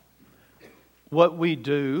what we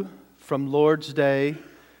do from Lord's Day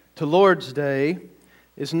to Lord's Day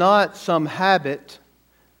is not some habit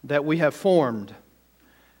that we have formed.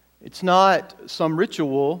 It's not some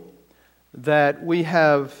ritual that we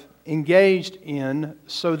have engaged in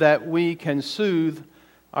so that we can soothe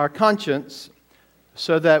our conscience,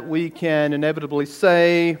 so that we can inevitably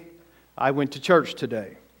say, I went to church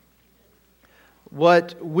today.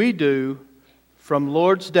 What we do from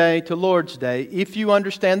Lord's Day to Lord's Day, if you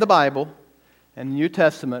understand the Bible and the New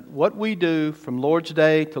Testament, what we do from Lord's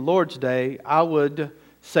Day to Lord's Day, I would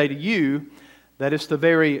say to you that it's the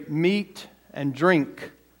very meat and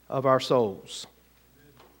drink of our souls.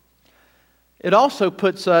 It also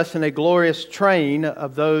puts us in a glorious train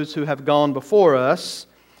of those who have gone before us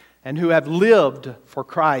and who have lived for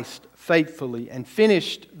Christ faithfully and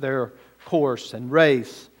finished their course and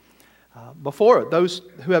race before those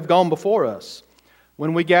who have gone before us.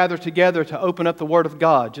 When we gather together to open up the Word of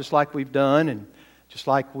God, just like we've done and just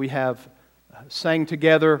like we have sang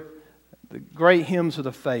together the great hymns of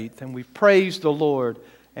the faith, and we've praised the Lord,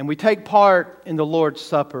 and we take part in the Lord's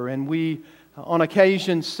Supper, and we on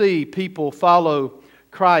occasion see people follow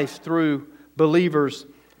Christ through believers'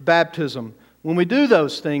 baptism. When we do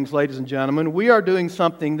those things, ladies and gentlemen, we are doing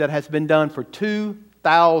something that has been done for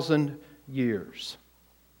 2,000 years.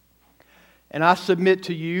 And I submit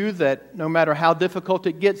to you that no matter how difficult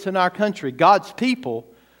it gets in our country, God's people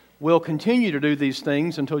will continue to do these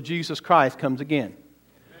things until Jesus Christ comes again.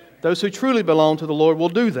 Those who truly belong to the Lord will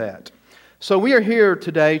do that. So we are here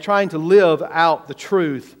today trying to live out the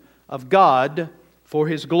truth of God for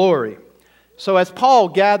His glory. So as Paul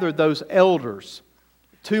gathered those elders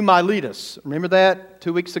to Miletus, remember that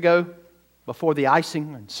 2 weeks ago? Before the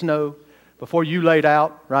icing and snow, before you laid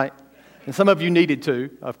out, right? And some of you needed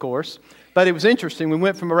to, of course. But it was interesting. We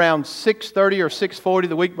went from around 6:30 or 6:40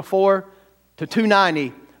 the week before to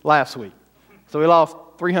 290 last week. So we lost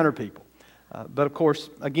 300 people. But of course,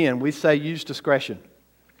 again, we say use discretion.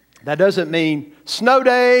 That doesn't mean snow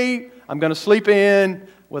day, I'm going to sleep in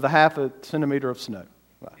with a half a centimeter of snow.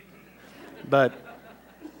 But,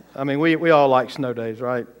 I mean, we all like snow days,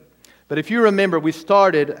 right? But if you remember, we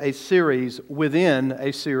started a series within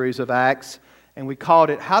a series of Acts, and we called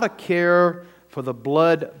it How to Care for the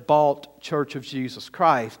Blood-Bought Church of Jesus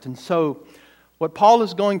Christ. And so, what Paul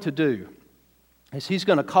is going to do is he's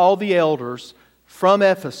going to call the elders from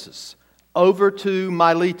Ephesus over to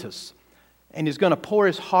Miletus, and he's going to pour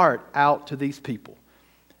his heart out to these people.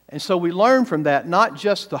 And so we learn from that not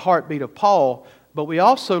just the heartbeat of Paul, but we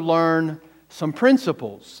also learn some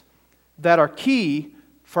principles that are key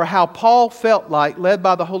for how Paul felt like, led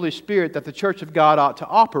by the Holy Spirit, that the church of God ought to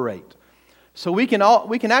operate. So we can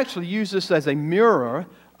actually use this as a mirror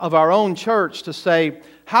of our own church to say,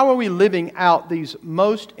 how are we living out these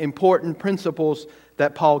most important principles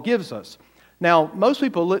that Paul gives us? Now, most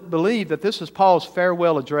people believe that this is Paul's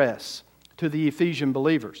farewell address to the Ephesian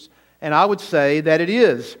believers. And I would say that it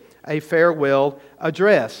is a farewell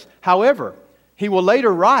address. However, he will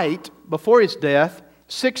later write, before his death,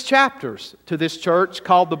 6 chapters to this church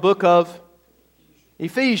called the book of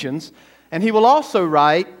Ephesians. And he will also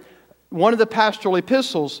write one of the pastoral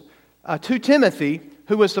epistles to Timothy,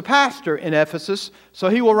 who was the pastor in Ephesus. So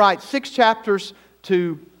he will write 6 chapters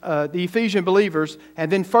to the Ephesian believers,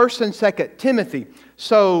 and then 1st and 2nd Timothy.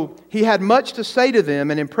 So he had much to say to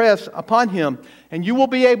them and impress upon him. And you will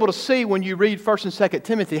be able to see when you read 1st and 2nd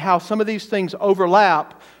Timothy how some of these things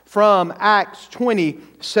overlap from Acts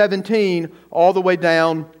 20:17 all the way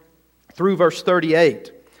down through verse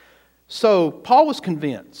 38. So Paul was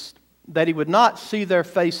convinced that he would not see their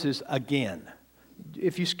faces again.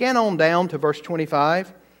 If you scan on down to verse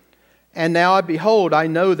 25, and now, behold, I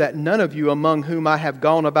know that none of you among whom I have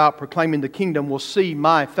gone about proclaiming the kingdom will see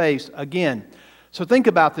my face again. So think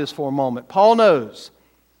about this for a moment. Paul knows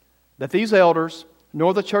that these elders,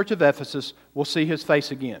 nor the church of Ephesus, will see his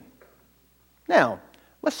face again. Now,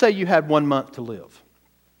 let's say you had 1 month to live.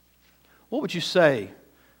 What would you say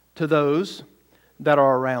to those that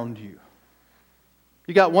are around you?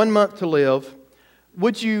 You got 1 month to live.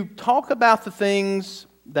 Would you talk about the things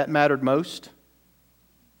that mattered most?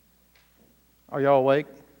 Are y'all awake?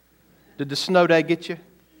 Did the snow day get you?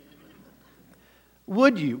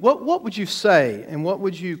 Would you? What would you say and what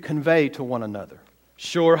would you convey to one another?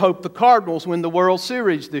 Sure hope the Cardinals win the World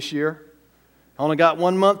Series this year. I only got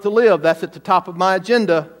 1 month to live. That's at the top of my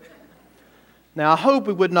agenda. Now, I hope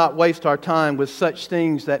we would not waste our time with such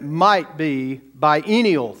things that might be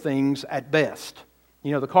biennial things at best.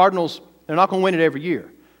 You know, the Cardinals, they're not going to win it every year.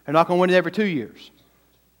 They're not going to win it every 2 years,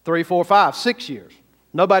 3, 4, 5, 6 years.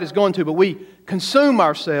 Nobody's going to, but we consume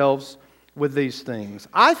ourselves with these things.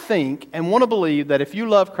 I think and want to believe that if you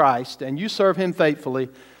love Christ and you serve Him faithfully,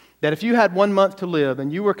 that if you had 1 month to live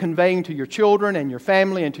and you were conveying to your children and your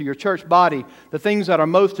family and to your church body the things that are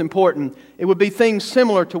most important, it would be things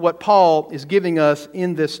similar to what Paul is giving us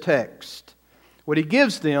in this text. What he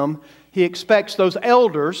gives them, he expects those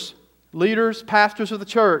elders, leaders, pastors of the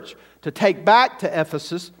church, to take back to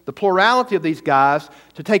Ephesus, the plurality of these guys,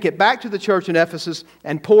 to take it back to the church in Ephesus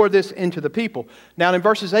and pour this into the people. Now in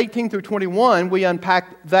verses 18 through 21, we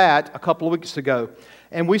unpacked that a couple of weeks ago.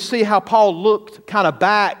 And we see how Paul looked kind of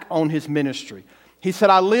back on his ministry. He said,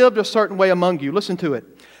 I lived a certain way among you. Listen to it.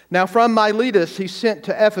 Now from Miletus he sent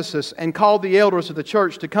to Ephesus and called the elders of the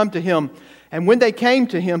church to come to him. And when they came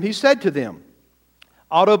to him, he said to them,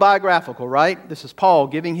 autobiographical, right? This is Paul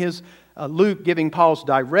giving Luke giving Paul's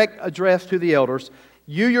direct address to the elders.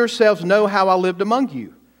 You yourselves know how I lived among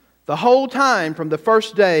you the whole time from the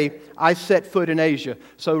first day I set foot in Asia.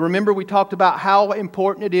 So remember we talked about how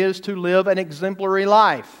important it is to live an exemplary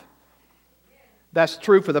life. That's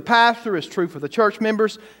true for the pastor, it's true for the church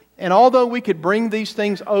members. And although we could bring these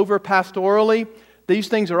things over pastorally, these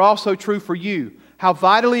things are also true for you. How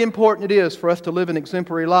vitally important it is for us to live an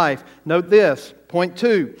exemplary life. Note this, point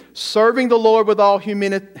 2, serving the Lord with all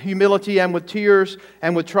humility and with tears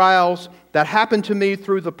and with trials that happened to me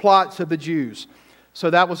through the plots of the Jews.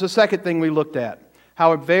 So that was the second thing we looked at.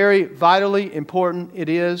 How very vitally important it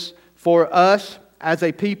is for us as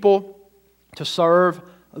a people to serve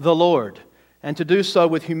the Lord and to do so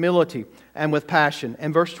with humility and with passion.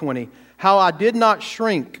 And verse 20, how I did not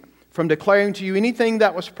shrink from declaring to you anything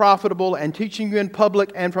that was profitable and teaching you in public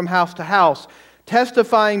and from house to house,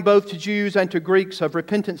 testifying both to Jews and to Greeks of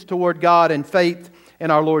repentance toward God and faith in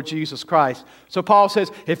our Lord Jesus Christ. So Paul says,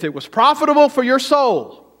 if it was profitable for your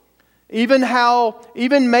soul, even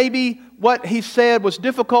maybe what he said was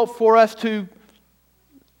difficult for us to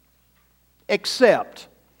accept.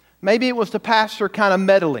 Maybe it was the pastor kind of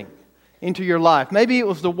meddling into your life. Maybe it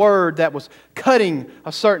was the word that was cutting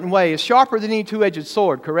a certain way. It's sharper than any two-edged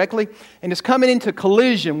sword, correctly? And it's coming into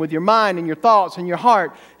collision with your mind and your thoughts and your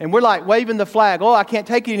heart. And we're like waving the flag. Oh, I can't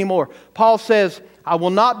take it anymore. Paul says, I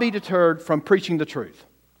will not be deterred from preaching the truth.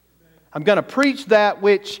 I'm going to preach that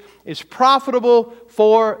which is profitable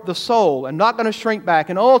for the soul. I'm not going to shrink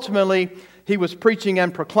back. And ultimately, he was preaching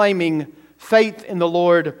and proclaiming faith in the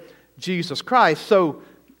Lord Jesus Christ. So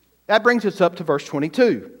that brings us up to verse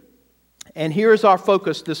 22. And here's our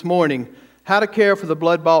focus this morning, how to care for the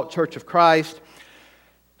blood-bought church of Christ.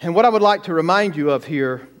 And what I would like to remind you of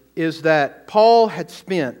here is that Paul had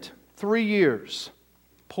spent 3 years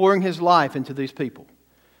pouring his life into these people.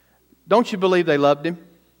 Don't you believe they loved him?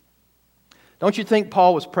 Don't you think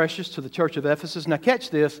Paul was precious to the church of Ephesus? Now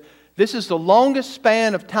catch this. This is the longest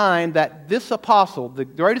span of time that this apostle, the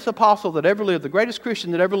greatest apostle that ever lived, the greatest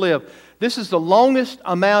Christian that ever lived, this is the longest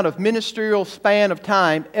amount of ministerial span of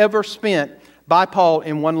time ever spent by Paul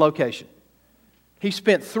in one location. He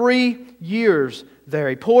spent 3 years there.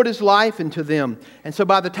 He poured his life into them. And so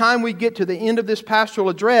by the time we get to the end of this pastoral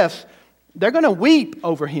address, they're going to weep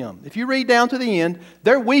over him. If you read down to the end,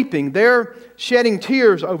 they're weeping. They're shedding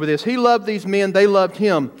tears over this. He loved these men. They loved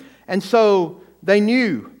him. And so they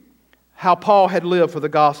knew how Paul had lived for the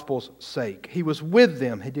gospel's sake. He was with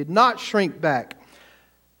them. He did not shrink back.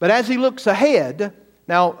 But as he looks ahead,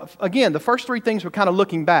 now again, the first 3 things were kind of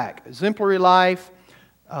looking back. Exemplary life,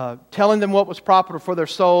 telling them what was proper for their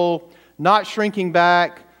soul, not shrinking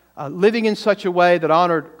back, living in such a way that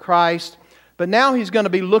honored Christ. But now he's going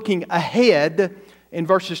to be looking ahead in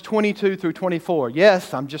verses 22 through 24.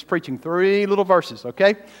 Yes, I'm just preaching 3 little verses,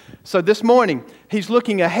 okay? So this morning, he's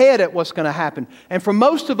looking ahead at what's going to happen. And for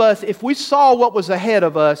most of us, if we saw what was ahead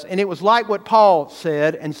of us, and it was like what Paul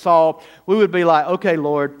said and saw, we would be like, okay,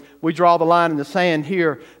 Lord, we draw the line in the sand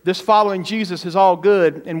here. This following Jesus is all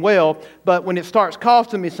good and well, but when it starts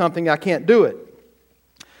costing me something, I can't do it.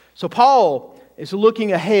 So Paul is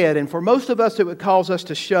looking ahead, and for most of us, it would cause us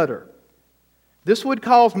to shudder. This would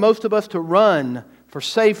cause most of us to run for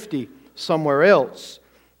safety somewhere else.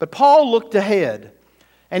 But Paul looked ahead,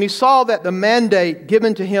 and he saw that the mandate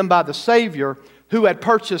given to him by the Savior, who had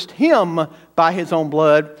purchased him by his own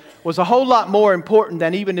blood, was a whole lot more important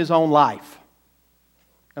than even his own life.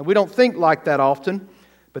 Now, we don't think like that often,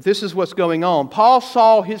 but this is what's going on. Paul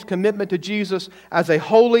saw his commitment to Jesus as a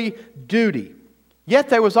holy duty. Yet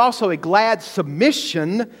there was also a glad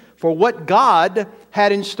submission for what God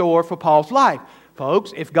had in store for Paul's life.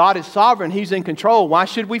 Folks, if God is sovereign, He's in control, why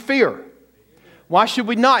should we fear? Why should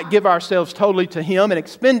we not give ourselves totally to Him and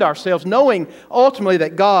expend ourselves, knowing ultimately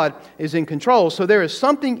that God is in control? So there is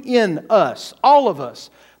something in us, all of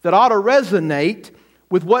us, that ought to resonate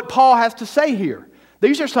with what Paul has to say here.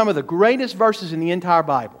 These are some of the greatest verses in the entire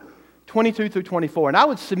Bible, 22 through 24. And I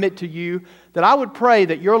would submit to you that I would pray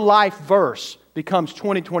that your life verse becomes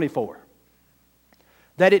 2024.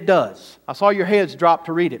 That it does. I saw your heads drop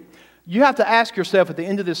to read it. You have to ask yourself at the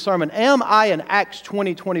end of this sermon, am I an Acts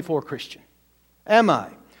 20:24 Christian? Am I?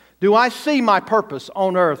 Do I see my purpose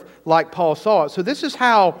on earth like Paul saw it? So this is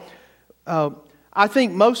how I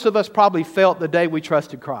think most of us probably felt the day we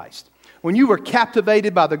trusted Christ. When you were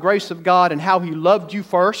captivated by the grace of God and how He loved you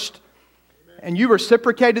first, and you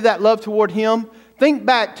reciprocated that love toward Him, think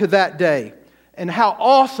back to that day and how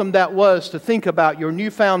awesome that was to think about your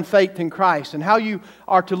newfound faith in Christ and how you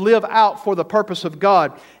are to live out for the purpose of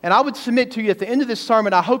God. And I would submit to you at the end of this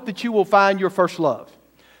sermon, I hope that you will find your first love.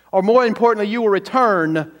 Or more importantly, you will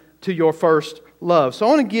return to your first love. So I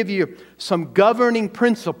want to give you some governing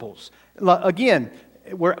principles. Again,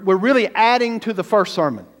 we're really adding to the first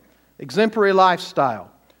sermon, exemplary lifestyle.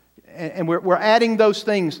 And we're adding those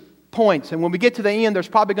things, points. And when we get to the end, there's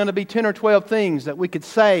probably going to be 10 or 12 things that we could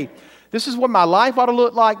say, this is what my life ought to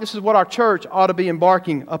look like. This is what our church ought to be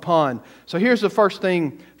embarking upon. So here's the first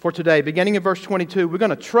thing for today. Beginning in verse 22, we're going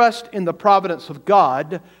to trust in the providence of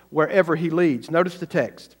God wherever He leads. Notice the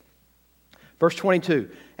text. Verse 22,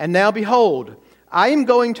 and now behold, I am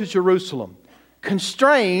going to Jerusalem,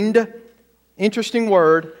 constrained, interesting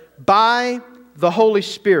word, by the Holy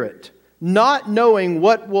Spirit, not knowing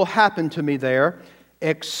what will happen to me there,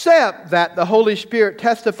 except that the Holy Spirit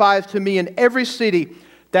testifies to me in every city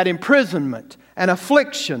that imprisonment and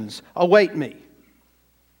afflictions await me.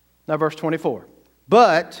 Now verse 24.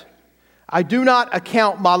 But I do not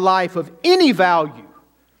account my life of any value,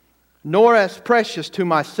 nor as precious to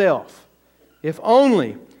myself, if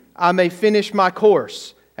only I may finish my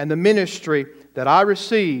course and the ministry that I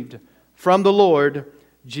received from the Lord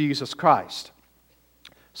Jesus Christ.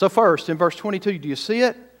 So first, in verse 22, do you see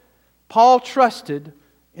it? Paul trusted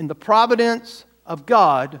in the providence of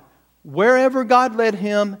God wherever God led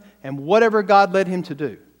him and whatever God led him to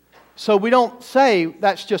do. So we don't say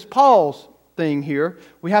that's just Paul's thing here.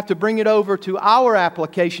 We have to bring it over to our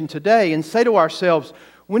application today and say to ourselves,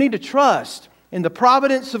 we need to trust in the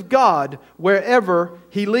providence of God wherever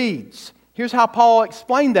He leads. Here's how Paul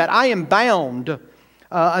explained that. I am bound.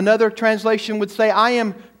 Another translation would say, I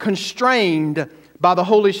am constrained by the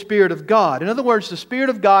Holy Spirit of God. In other words, the Spirit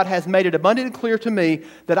of God has made it abundantly clear to me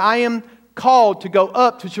that I am called to go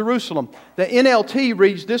up to Jerusalem. The NLT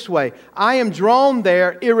reads this way, I am drawn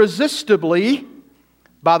there irresistibly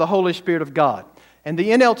by the Holy Spirit of God. And the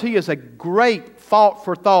NLT is a great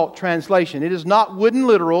thought-for-thought translation. It is not wooden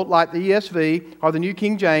literal like the ESV or the New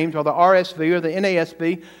King James or the RSV or the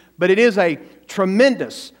NASB, but it is a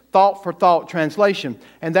tremendous thought-for-thought translation.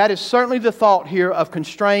 And that is certainly the thought here of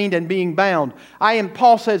constrained and being bound.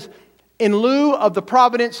 Paul says, in lieu of the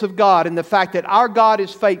providence of God and the fact that our God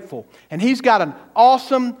is faithful, and He's got an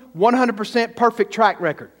awesome 100% perfect track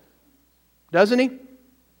record, doesn't He?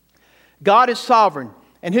 God is sovereign,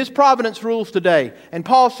 and His providence rules today. And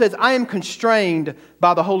Paul says, I am constrained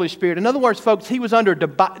by the Holy Spirit. In other words, folks, he was under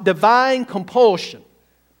divine compulsion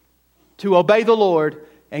to obey the Lord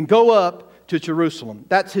and go up to Jerusalem.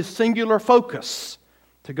 That's his singular focus,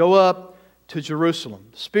 to go up to Jerusalem.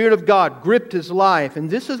 The Spirit of God gripped his life. And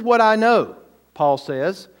this is what I know, Paul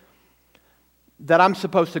says, that I'm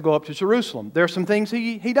supposed to go up to Jerusalem. There are some things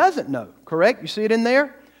he doesn't know, correct? You see it in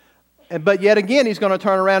there? But yet again, he's going to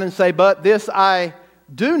turn around and say, but this I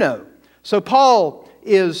do know. So Paul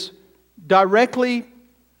is directly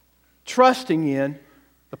trusting in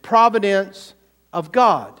the providence of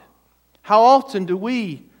God. How often do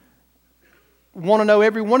we want to know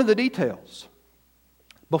every one of the details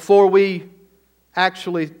before we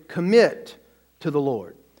actually commit to the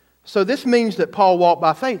Lord? So this means that Paul walked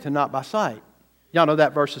by faith and not by sight. Y'all know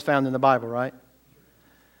that verse is found in the Bible, right?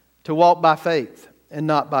 To walk by faith and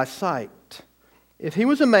not by sight. If he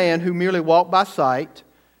was a man who merely walked by sight,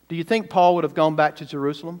 do you think Paul would have gone back to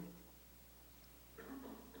Jerusalem?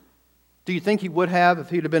 Do you think he would have if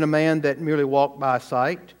he'd have been a man that merely walked by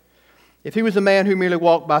sight? If he was a man who merely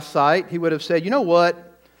walked by sight, he would have said, you know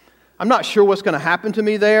what? I'm not sure what's going to happen to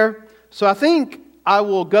me there, so I think I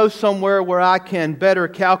will go somewhere where I can better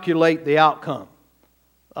calculate the outcome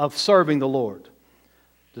of serving the Lord.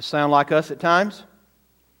 Does it sound like us at times?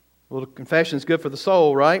 Well, confession is good for the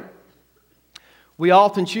soul, right? We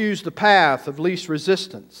often choose the path of least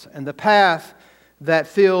resistance and the path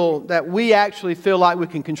that we actually feel like we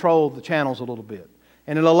can control the channels a little bit.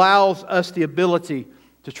 And it allows us the ability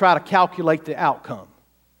to try to calculate the outcome.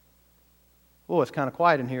 Oh, it's kind of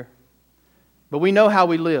quiet in here. But we know how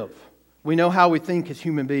we live. We know how we think as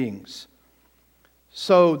human beings.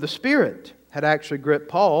 So the Spirit had actually gripped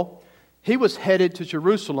Paul. He was headed to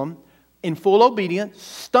Jerusalem in full obedience,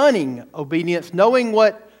 stunning obedience, knowing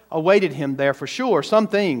what awaited him there for sure, some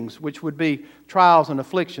things which would be trials and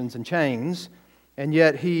afflictions and chains, and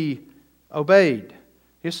yet he obeyed.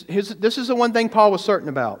 This is the one thing Paul was certain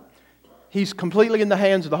about. He's completely in the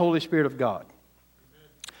hands of the Holy Spirit of God.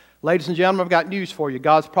 Ladies and gentlemen, I've got news for you.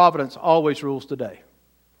 God's providence always rules the day.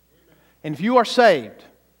 And if you are saved,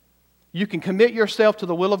 you can commit yourself to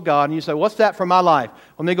the will of God, and you say, what's that for my life?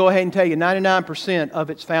 Let me go ahead and tell you, 99% of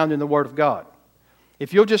it's found in the Word of God.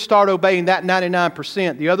 If you'll just start obeying that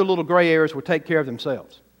 99%, the other little gray areas will take care of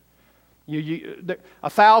themselves.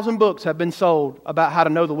 1,000 books have been sold about how to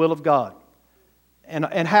know the will of God, and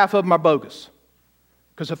half of them are bogus.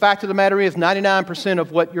 Because the fact of the matter is, 99%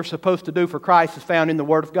 of what you're supposed to do for Christ is found in the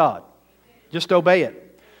Word of God. Just obey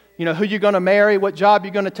it. You know, who you're going to marry, what job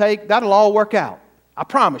you're going to take, that'll all work out. I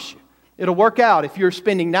promise you. It'll work out if you're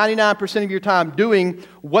spending 99% of your time doing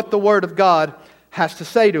what the Word of God has to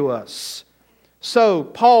say to us. So,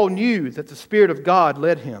 Paul knew that the Spirit of God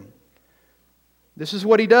led him. This is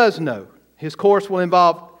what he does know. His course will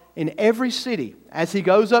involve, in every city, as he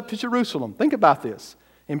goes up to Jerusalem, think about this,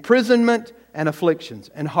 imprisonment and afflictions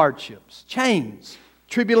and hardships, chains,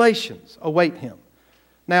 tribulations await him.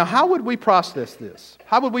 Now, how would we process this?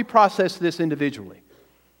 How would we process this individually?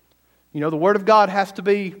 You know, the Word of God has to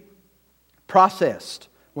be processed.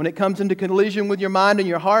 When it comes into collision with your mind and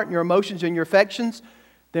your heart and your emotions and your affections,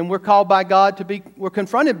 then we're called by God we're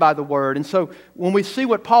confronted by the Word. And so when we see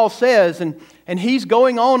what Paul says, and he's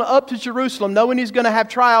going on up to Jerusalem, knowing he's going to have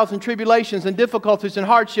trials and tribulations and difficulties and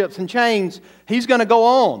hardships and chains, he's going to go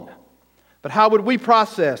on. But how would we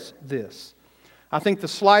process this? I think the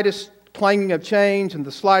slightest clanging of chains and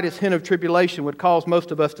the slightest hint of tribulation would cause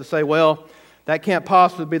most of us to say, well, that can't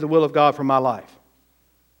possibly be the will of God for my life.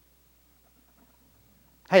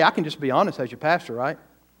 Hey, I can just be honest as your pastor, right?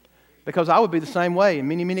 Because I would be the same way in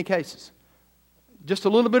many, many cases. Just a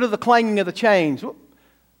little bit of the clanging of the chains. You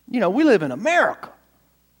know, we live in America.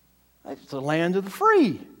 It's the land of the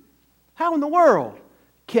free. How in the world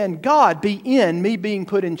can God be in me being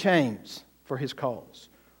put in chains for His cause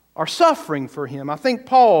or suffering for Him? I think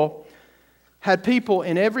Paul had people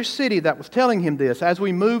in every city that was telling him this. As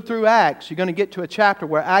we move through Acts, you're going to get to a chapter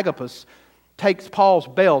where Agabus takes Paul's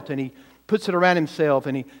belt and he puts it around himself,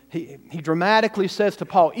 and he dramatically says to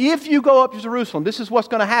Paul, if you go up to Jerusalem, this is what's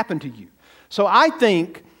going to happen to you. So I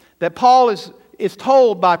think that Paul is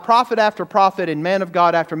told by prophet after prophet and man of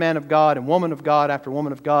God after man of God and woman of God after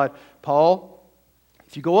woman of God, Paul,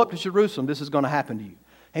 if you go up to Jerusalem, this is going to happen to you.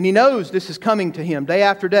 And he knows this is coming to him day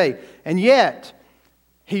after day. And yet,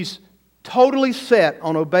 he's totally set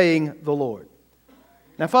on obeying the Lord.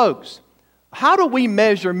 Now, folks, how do we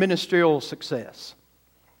measure ministerial success?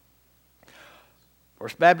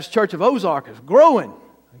 First Baptist Church of Ozark is growing.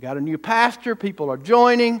 We got a new pastor. People are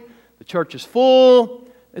joining. The church is full.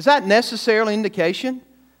 Is that necessarily an indication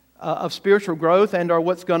of spiritual growth and or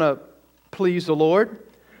what's going to please the Lord?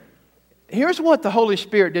 Here's what the Holy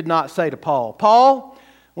Spirit did not say to Paul. Paul,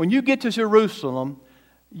 when you get to Jerusalem,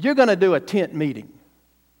 you're going to do a tent meeting.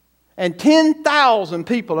 And 10,000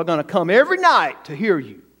 people are going to come every night to hear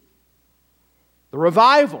you. The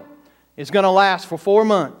revival is going to last for 4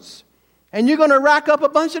 months. And you're going to rack up a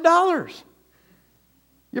bunch of dollars.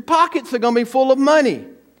 Your pockets are going to be full of money.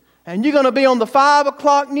 And you're going to be on the 5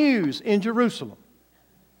 o'clock news in Jerusalem.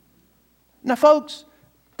 Now, folks,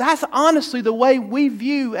 that's honestly the way we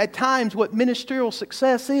view at times what ministerial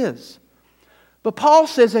success is. But Paul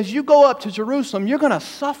says as you go up to Jerusalem, you're going to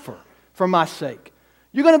suffer for my sake.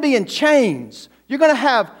 You're going to be in chains. You're going to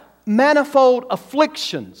have manifold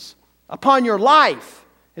afflictions upon your life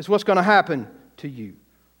is what's going to happen to you.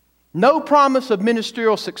 No promise of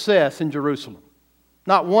ministerial success in Jerusalem.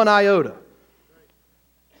 Not one iota.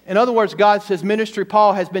 In other words, God says ministry,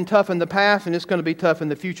 Paul, has been tough in the past and it's going to be tough in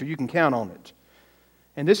the future. You can count on it.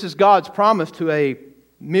 And this is God's promise to a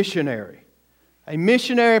missionary. A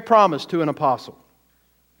missionary promise to an apostle.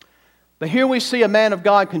 But here we see a man of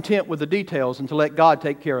God content with the details and to let God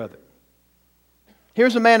take care of it.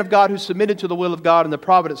 Here's a man of God who submitted to the will of God and the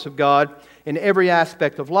providence of God in every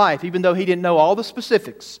aspect of life. Even though he didn't know all the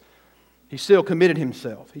specifics, he still committed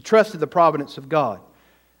himself. He trusted the providence of God.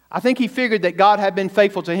 I think he figured that God had been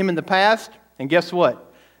faithful to him in the past, and guess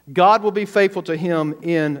what? God will be faithful to him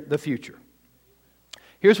in the future.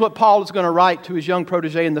 Here's what Paul is going to write to his young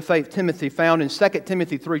protege in the faith, Timothy, found in 2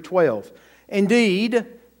 Timothy 3:12. Indeed,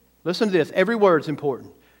 listen to this, every word is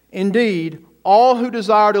important. Indeed, all who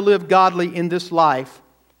desire to live godly in this life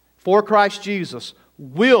for Christ Jesus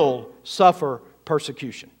will suffer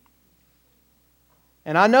persecution.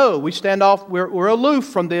 And I know we stand off, we're aloof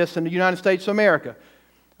from this in the United States of America.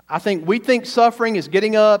 I think we think suffering is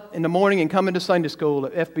getting up in the morning and coming to Sunday school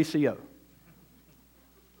at FBCO.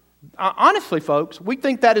 Honestly, folks, we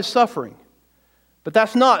think that is suffering. But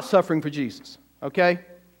that's not suffering for Jesus, okay?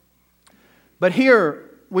 But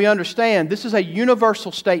here we understand this is a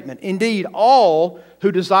universal statement. Indeed, all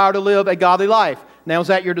who desire to live a godly life. Now, is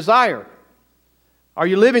that your desire? Are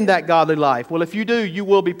you living that godly life? Well, if you do, you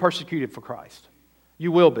will be persecuted for Christ.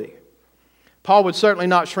 You will be. Paul would certainly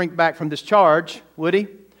not shrink back from this charge, would he?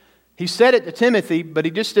 He said it to Timothy, but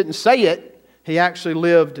he just didn't say it. He actually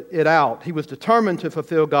lived it out. He was determined to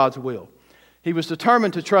fulfill God's will. He was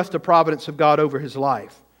determined to trust the providence of God over his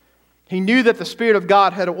life. He knew that the Spirit of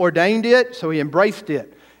God had ordained it, so he embraced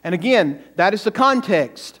it. And again, that is the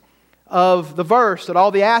context of the verse that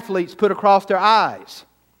all the athletes put across their eyes.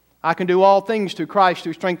 I can do all things through Christ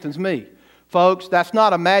who strengthens me. Folks, that's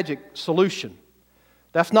not a magic solution.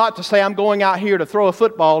 That's not to say I'm going out here to throw a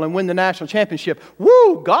football and win the national championship.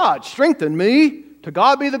 Woo, God, strengthen me. To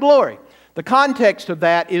God be the glory. The context of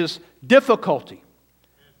that is difficulty.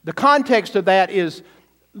 The context of that is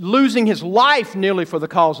losing his life nearly for the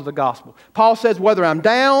cause of the gospel. Paul says whether I'm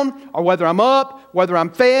down or whether I'm up, whether I'm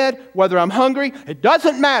fed, whether I'm hungry, it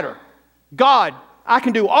doesn't matter. God, I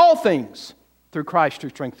can do all things through Christ who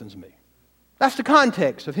strengthens me. That's the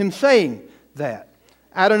context of him saying that.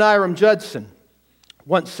 Adoniram Judson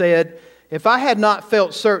once said, if I had not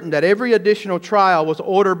felt certain that every additional trial was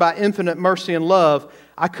ordered by infinite mercy and love,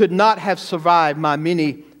 I could not have survived my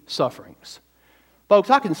many sufferings. Folks,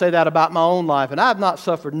 I can say that about my own life, and I have not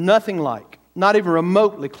suffered nothing like, not even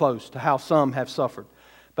remotely close to how some have suffered.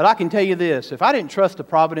 But I can tell you this, if I didn't trust the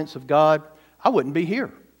providence of God, I wouldn't be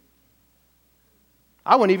here.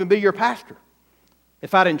 I wouldn't even be your pastor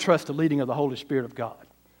if I didn't trust the leading of the Holy Spirit of God.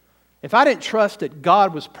 If I didn't trust that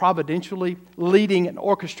God was providentially leading and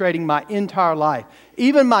orchestrating my entire life,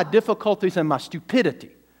 even my difficulties and my stupidity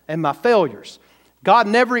and my failures, God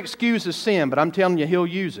never excuses sin, but I'm telling you, He'll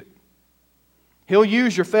use it. He'll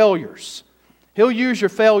use your failures. He'll use your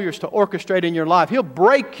failures to orchestrate in your life. He'll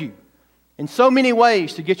break you in so many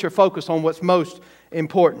ways to get your focus on what's most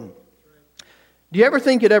important. Do you ever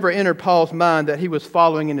think it ever entered Paul's mind that he was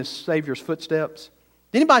following in his Savior's footsteps?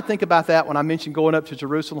 Did anybody think about that when I mentioned going up to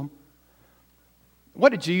Jerusalem? What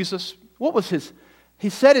did Jesus, what was his, he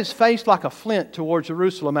set his face like a flint toward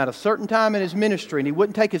Jerusalem at a certain time in his ministry, and he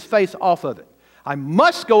wouldn't take his face off of it. I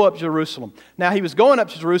must go up to Jerusalem. Now, he was going up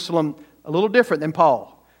to Jerusalem a little different than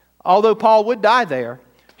Paul. Although Paul would die there,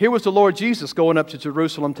 here was the Lord Jesus going up to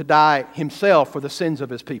Jerusalem to die himself for the sins of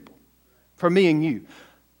his people, for me and you.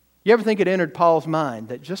 You ever think it entered Paul's mind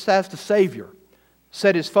that just as the Savior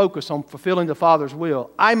set his focus on fulfilling the Father's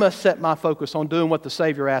will, I must set my focus on doing what the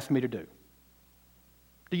Savior asked me to do?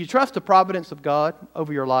 Do you trust the providence of God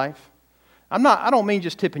over your life? I don't mean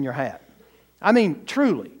just tipping your hat. I mean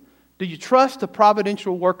truly. Do you trust the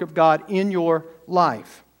providential work of God in your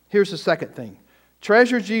life? Here's the second thing.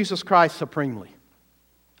 Treasure Jesus Christ supremely.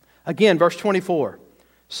 Again, verse 24.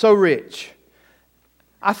 So rich.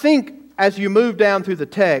 I think as you move down through the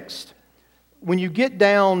text, when you get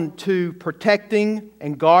down to protecting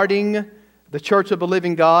and guarding the church of the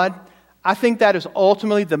living God, I think that is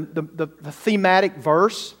ultimately the thematic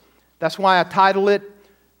verse. That's why I title it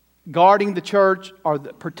Guarding the Church or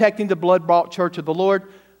Protecting the Blood-Bought Church of the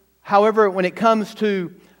Lord. However, when it comes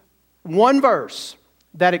to one verse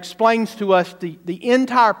that explains to us the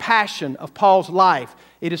entire passion of Paul's life,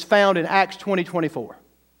 it is found in Acts 20:24.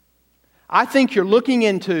 I think you're looking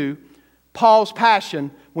into Paul's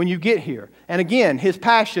passion when you get here. And again, his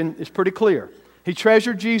passion is pretty clear. He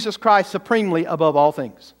treasured Jesus Christ supremely above all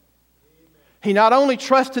things. He not only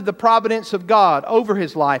trusted the providence of God over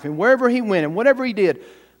his life and wherever he went and whatever he did,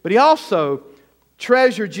 but he also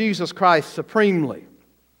treasured Jesus Christ supremely.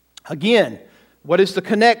 Again, what is the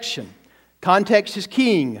connection? Context is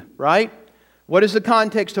king, right? What is the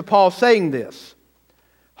context of Paul saying this?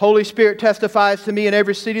 Holy Spirit testifies to me in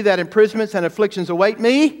every city that imprisonments and afflictions await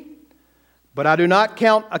me, but I do not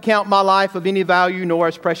account my life of any value, nor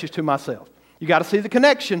as precious to myself. You got to see the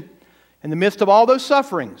connection. In the midst of all those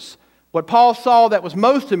sufferings, what Paul saw that was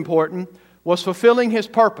most important was fulfilling his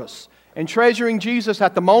purpose and treasuring Jesus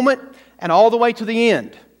at the moment and all the way to the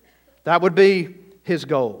end. That would be his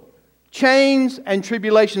goal. Chains and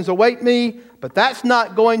tribulations await me, but that's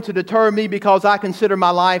not going to deter me because I consider my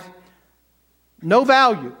life no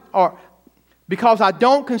value, or because I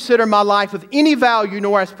don't consider my life of any value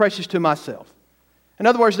nor as precious to myself. In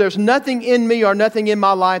other words, there's nothing in me or nothing in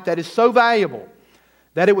my life that is so valuable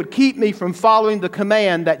that it would keep me from following the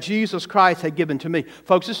command that Jesus Christ had given to me.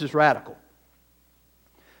 Folks, this is radical.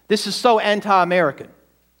 This is so anti-American.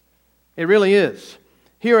 It really is.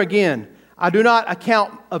 Here again, I do not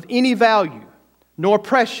account of any value, nor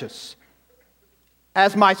precious,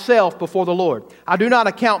 as myself before the Lord. I do not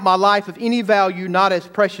account my life of any value, not as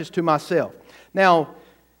precious to myself. Now,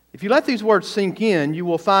 if you let these words sink in, you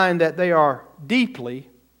will find that they are deeply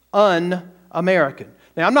un-American.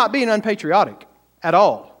 Now, I'm not being unpatriotic at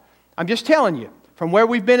all. I'm just telling you, from where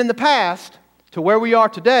we've been in the past to where we are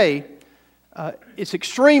today, it's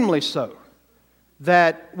extremely so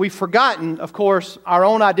that we've forgotten, of course, our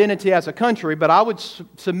own identity as a country, but I would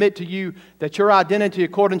submit to you that your identity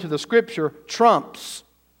according to the Scripture trumps,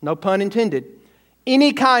 no pun intended,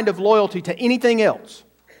 any kind of loyalty to anything else.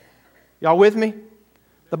 Y'all with me?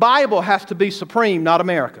 The Bible has to be supreme, not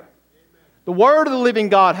America. The Word of the living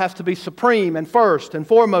God has to be supreme and first and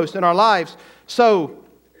foremost in our lives. So,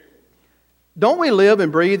 don't we live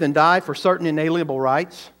and breathe and die for certain inalienable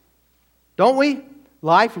rights? Don't we?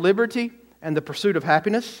 Life, liberty, and the pursuit of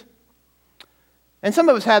happiness. And some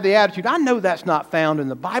of us have the attitude, I know that's not found in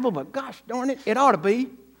the Bible, but gosh darn it, it ought to be.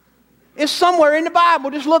 It's somewhere in the Bible.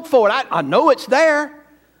 Just look for it. I know it's there.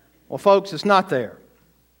 Well, folks, it's not there.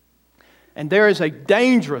 And there is a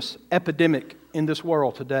dangerous epidemic in this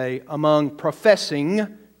world today among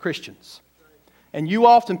professing Christians. And you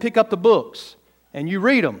often pick up the books and you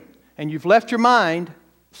read them and you've left your mind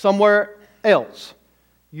somewhere else.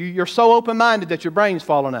 You're so open-minded that your brain's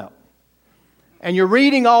falling out. And you're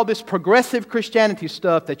reading all this progressive Christianity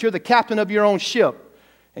stuff that you're the captain of your own ship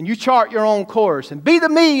and you chart your own course and be the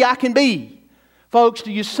me I can be. Folks,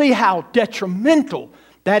 do you see how detrimental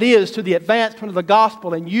that is to the advancement of the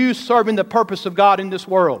gospel and you serving the purpose of God in this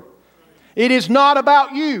world? It is not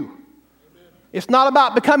about you. It's not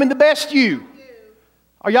about becoming the best you.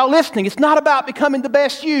 Are y'all listening? It's not about becoming the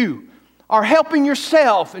best you or helping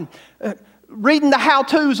yourself and reading the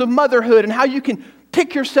how-tos of motherhood and how you can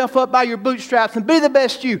pick yourself up by your bootstraps and be the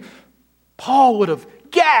best you. Paul would have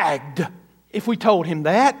gagged if we told him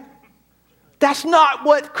that. That's not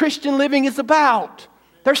what Christian living is about.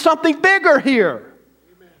 There's something bigger here.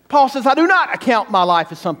 Paul says, I do not account my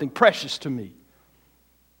life as something precious to me.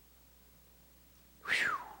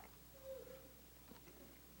 Whew.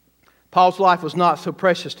 Paul's life was not so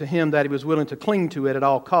precious to him that he was willing to cling to it at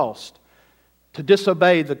all cost, to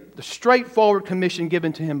disobey the straightforward commission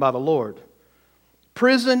given to him by the Lord.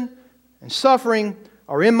 Prison and suffering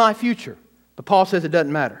are in my future, but Paul says it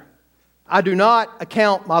doesn't matter. I do not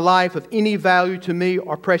account my life of any value to me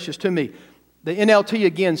or precious to me. The NLT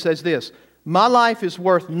again says this, my life is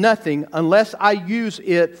worth nothing unless I use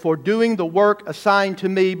it for doing the work assigned to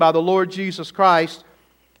me by the Lord Jesus Christ,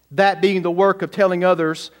 that being the work of telling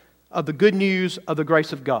others of the good news of the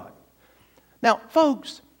grace of God. Now,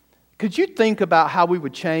 folks, could you think about how we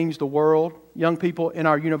would change the world, young people, in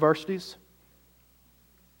our universities?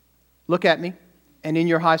 Look at me, and in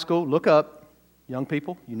your high school, look up. Young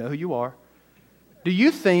people, you know who you are. Do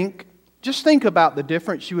you think, just think about the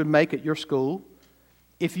difference you would make at your school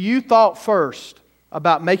if you thought first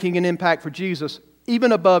about making an impact for Jesus,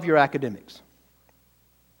 even above your academics?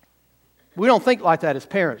 We don't think like that as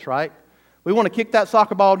parents, right? We want to kick that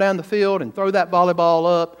soccer ball down the field and throw that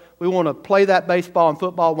volleyball up. We want to play that baseball and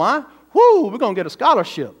football. Why? Whoo, we're going to get a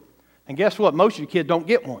scholarship. And guess what? Most of you kids don't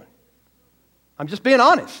get one. I'm just being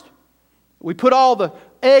honest. We put all the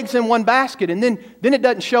eggs in one basket and then it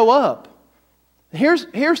doesn't show up. Here's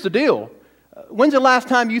the deal. When's the last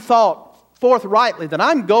time you thought forthrightly that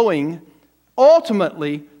I'm going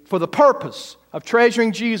ultimately for the purpose of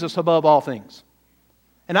treasuring Jesus above all things?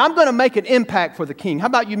 And I'm going to make an impact for the King. How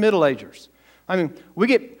about you middle-agers? I mean, we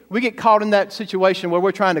get caught in that situation where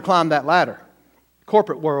we're trying to climb that ladder,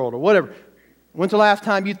 corporate world or whatever. When's the last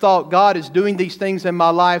time you thought God is doing these things in my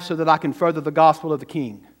life so that I can further the gospel of the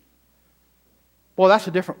King? Boy, that's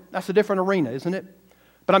a different arena, isn't it?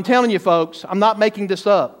 But I'm telling you, folks, I'm not making this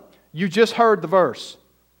up. You just heard the verse.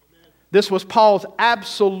 This was Paul's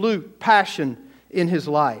absolute passion in his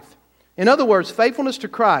life. In other words, faithfulness to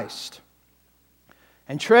Christ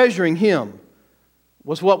and treasuring Him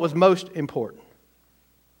was what was most important.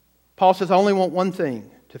 Paul says, I only want one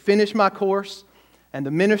thing, to finish my course and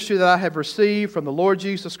the ministry that I have received from the Lord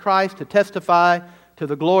Jesus Christ to testify to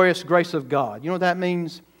the glorious grace of God. You know what that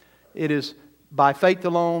means? It is by faith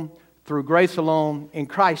alone, through grace alone, in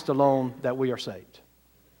Christ alone, that we are saved.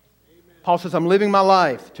 Amen. Paul says, I'm living my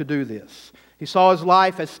life to do this. He saw his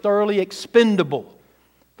life as thoroughly expendable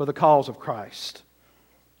for the cause of Christ.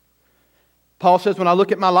 Paul says, when I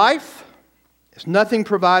look at my life, it's nothing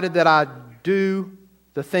provided that I do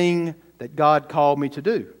the thing that God called me to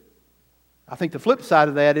do. I think the flip side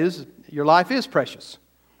of that is your life is precious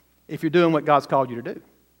if you're doing what God's called you to do.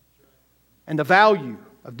 And the value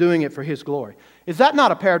of doing it for His glory. Is that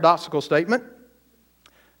not a paradoxical statement?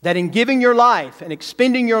 that in giving your life and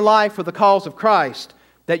expending your life for the cause of Christ,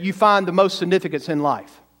 that you find the most significance in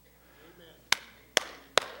life.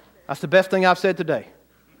 That's the best thing I've said today.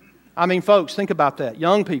 I mean, folks, think about that.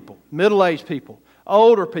 Young people, middle-aged people,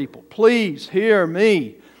 older people, please hear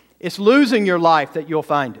me. It's losing your life that you'll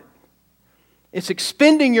find it. It's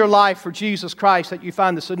expending your life for Jesus Christ that you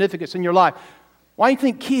find the significance in your life. Why do you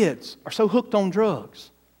think kids are so hooked on drugs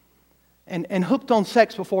and hooked on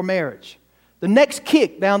sex before marriage? The next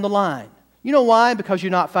kick down the line. You know why? Because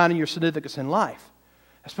you're not finding your significance in life.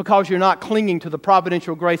 That's because you're not clinging to the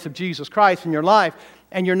providential grace of Jesus Christ in your life,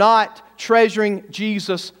 and you're not treasuring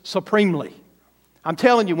Jesus supremely. I'm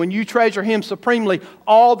telling you, when you treasure Him supremely,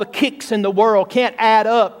 all the kicks in the world can't add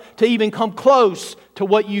up to even come close to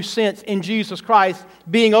what you sense in Jesus Christ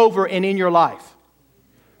being over and in your life.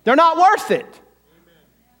 They're not worth it.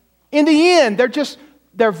 In the end,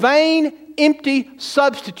 they're vain, empty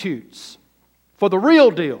substitutes for the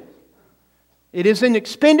real deal. It is in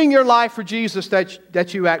expending your life for Jesus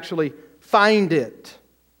that you actually find it.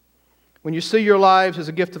 When you see your lives as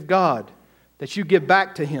a gift of God, that you give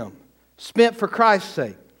back to Him, spent for Christ's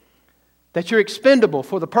sake, that you're expendable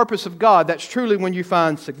for the purpose of God, that's truly when you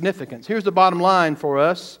find significance. Here's the bottom line for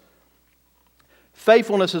us.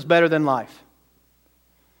 Faithfulness is better than life.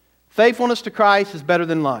 Faithfulness to Christ is better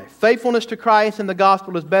than life. Faithfulness to Christ and the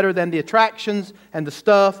gospel is better than the attractions and the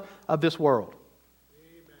stuff of this world.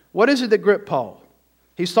 Amen. What is it that gripped Paul?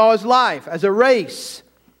 He saw his life as a race,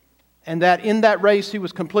 and that in that race he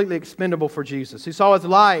was completely expendable for Jesus. He saw his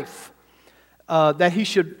life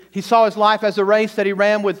he saw his life as a race that he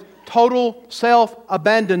ran with total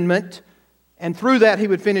self-abandonment, and through that he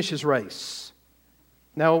would finish his race.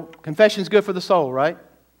 Now, confession's good for the soul, right?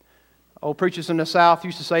 Old preachers in the South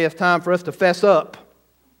used to say it's time for us to fess up.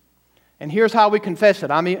 And here's how we confess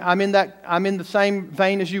it. I'm in the same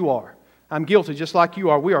vein as you are. I'm guilty just like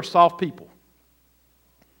you are. We are soft people.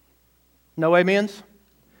 No amens?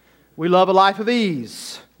 We love a life of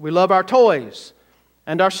ease. We love our toys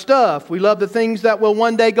and our stuff. We love the things that will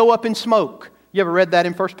one day go up in smoke. You ever read that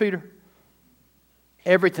in 1 Peter?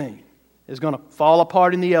 Everything is going to fall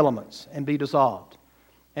apart in the elements and be dissolved.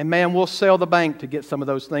 And man, we'll sell the bank to get some of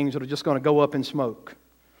those things that are just going to go up in smoke.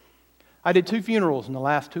 I did 2 funerals in the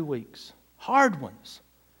last 2 weeks. Hard ones.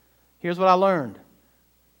 Here's what I learned.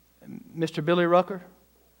 Mr. Billy Rucker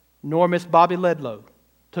nor Miss Bobby Ledlow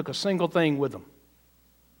took a single thing with them.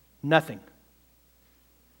 Nothing.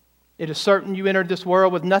 It is certain you entered this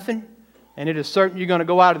world with nothing, and it is certain you're going to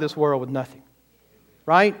go out of this world with nothing.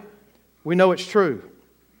 Right? We know it's true.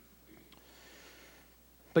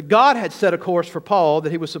 But God had set a course for Paul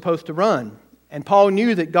that he was supposed to run. And Paul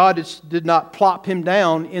knew that God did not plop him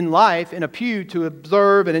down in life in a pew to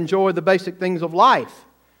observe and enjoy the basic things of life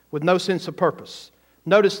with no sense of purpose.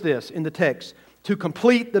 Notice this in the text. To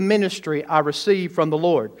complete the ministry I received from the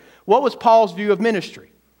Lord. What was Paul's view of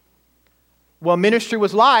ministry? Well, ministry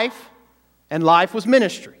was life, and life was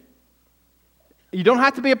ministry. You don't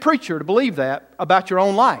have to be a preacher to believe that about your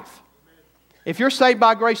own life. If you're saved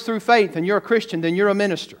by grace through faith and you're a Christian, then you're a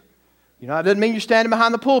minister. You know, that doesn't mean you're standing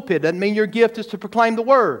behind the pulpit. It doesn't mean your gift is to proclaim the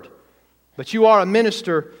word. But you are a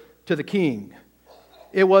minister to the King.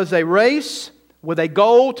 It was a race with a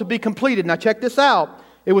goal to be completed. Now check this out.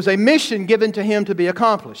 It was a mission given to him to be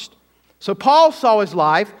accomplished. So Paul saw his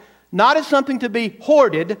life not as something to be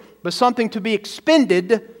hoarded, but something to be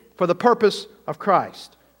expended for the purpose of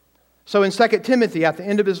Christ. So in 2 Timothy, at the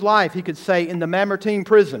end of his life, he could say in the Mamertine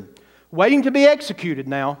prison, waiting to be executed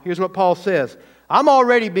now, here's what Paul says, I'm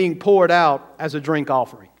already being poured out as a drink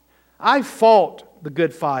offering. I've fought the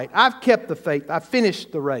good fight. I've kept the faith. I've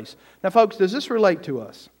finished the race. Now, folks, does this relate to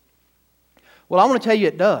us? Well, I want to tell you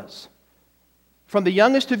it does. From the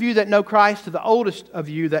youngest of you that know Christ to the oldest of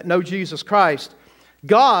you that know Jesus Christ,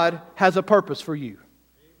 God has a purpose for you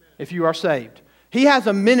if you are saved. He has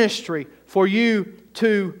a ministry for you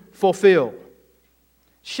to fulfill.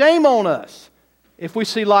 Shame on us if we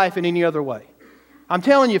see life in any other way. I'm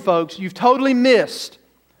telling you, folks, you've totally missed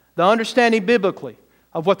the understanding biblically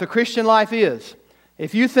of what the Christian life is.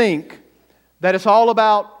 If you think that it's all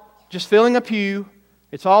about just filling a pew,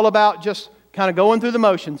 it's all about just kind of going through the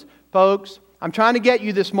motions, folks, I'm trying to get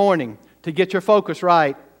you this morning to get your focus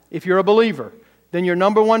right. If you're a believer, then your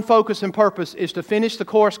number one focus and purpose is to finish the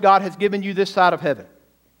course God has given you this side of heaven.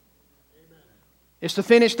 Amen. It's to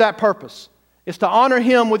finish that purpose. It's to honor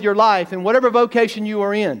Him with your life in whatever vocation you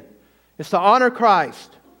are in. It's to honor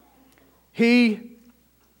Christ. God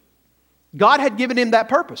had given him that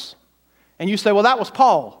purpose. And you say, well, that was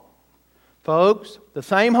Paul. Folks, the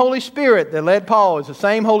same Holy Spirit that led Paul is the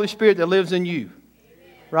same Holy Spirit that lives in you.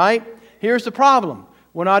 Right? Here's the problem.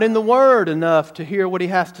 We're not in the Word enough to hear what He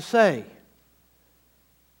has to say.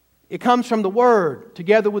 It comes from the Word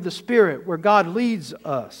together with the Spirit where God leads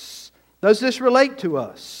us. Does this relate to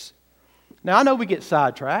us? Now, I know we get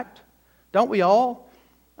sidetracked. Don't we all?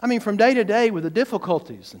 I mean, from day to day with the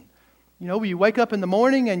difficulties. And, you wake up in the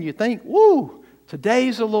morning and you think, woo,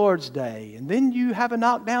 today's the Lord's day. And then you have a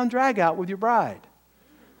knockdown drag out with your bride.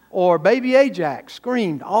 Or baby Ajax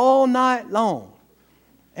screamed all night long.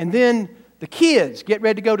 And then the kids get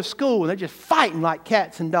ready to go to school and they're just fighting like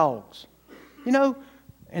cats and dogs.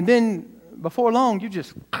 And then before long,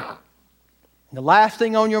 the last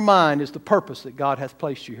thing on your mind is the purpose that God has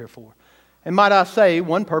placed you here for. And might I say,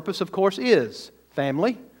 one purpose, of course, is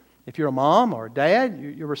family. If you're a mom or a dad,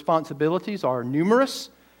 your responsibilities are numerous,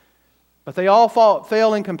 but they all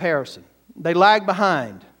fail in comparison. They lag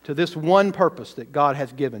behind to this one purpose that God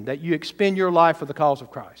has given, that you expend your life for the cause of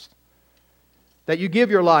Christ, that you give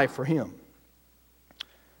your life for Him.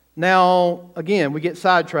 Now, again, we get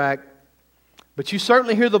sidetracked, but you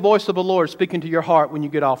certainly hear the voice of the Lord speaking to your heart when you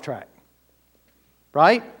get off track.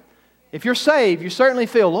 Right? If you're saved, you certainly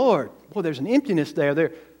feel, Lord, boy, there's an emptiness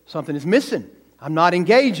there. Something is missing. I'm not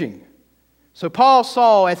engaging. So Paul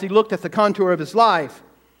saw, as he looked at the contour of his life,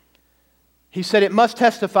 he said it must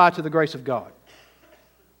testify to the grace of God.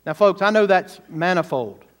 Now, folks, I know that's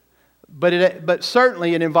manifold, but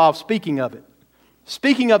certainly it involves speaking of it.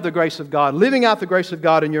 Speaking of the grace of God, living out the grace of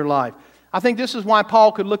God in your life. I think this is why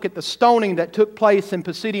Paul could look at the stoning that took place in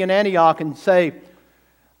Pisidian Antioch and say,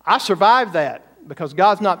 I survived that because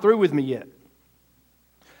God's not through with me yet.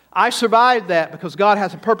 I survived that because God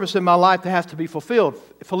has a purpose in my life that has to be fulfilled.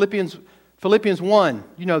 Philippians 1,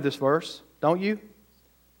 you know this verse, don't you?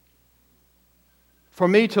 For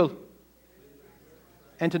me to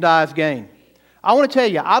die is gain. I want to tell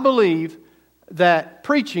you, I believe that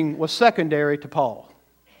preaching was secondary to Paul.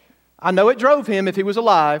 I know it drove him if he was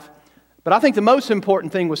alive, but I think the most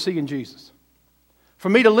important thing was seeing Jesus. For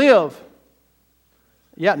me to live,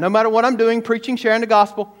 no matter what I'm doing, preaching, sharing the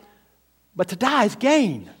gospel, but to die is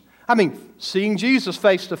gain. I mean, seeing Jesus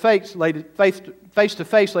face to face, ladies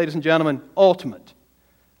and gentlemen, ultimate,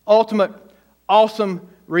 awesome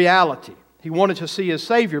reality. He wanted to see his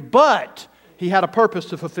Savior, but he had a purpose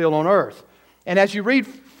to fulfill on earth. And as you read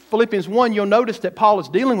Philippians 1, you'll notice that Paul is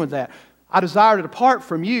dealing with that. I desire to depart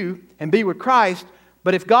from you and be with Christ,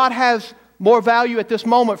 but if God has more value at this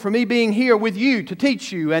moment for me being here with you to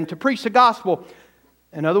teach you and to preach the gospel,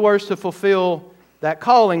 in other words, to fulfill that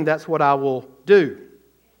calling, that's what I will do.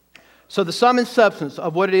 So the sum and substance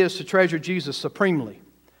of what it is to treasure Jesus supremely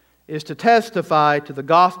is to testify to the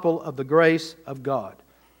gospel of the grace of God.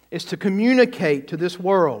 It's to communicate to this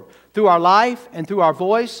world through our life and through our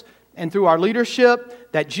voice and through our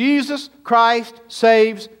leadership that Jesus Christ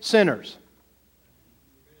saves sinners.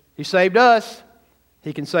 He saved us.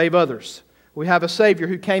 He can save others. We have a Savior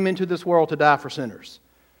who came into this world to die for sinners.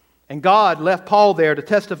 And God left Paul there to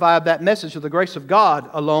testify of that message of the grace of God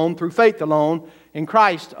alone, through faith alone, in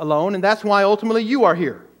Christ alone. And that's why ultimately you are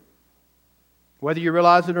here, whether you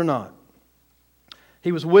realize it or not.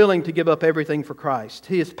 He was willing to give up everything for Christ.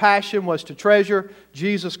 His passion was to treasure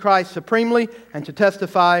Jesus Christ supremely and to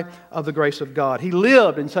testify of the grace of God. He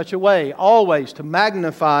lived in such a way always to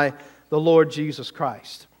magnify the Lord Jesus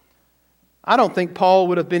Christ. I don't think Paul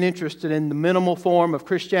would have been interested in the minimal form of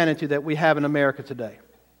Christianity that we have in America today.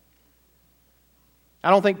 I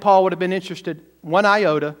don't think Paul would have been interested one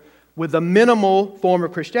iota with the minimal form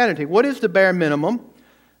of Christianity. What is the bare minimum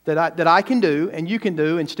that I can do and you can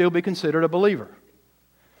do and still be considered a believer?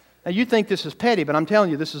 Now you think this is petty, but I'm telling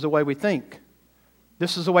you this is the way we think.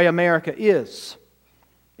 This is the way America is.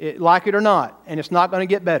 Like it or not, and it's not going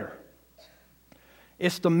to get better.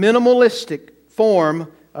 It's the minimalistic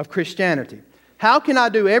form of Christianity. How can I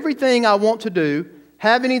do everything I want to do,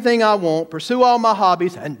 have anything I want, pursue all my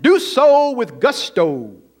hobbies, and do so with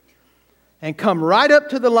gusto, and come right up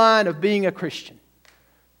to the line of being a Christian?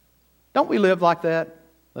 Don't we live like that?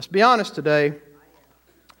 Let's be honest today.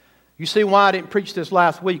 You see why I didn't preach this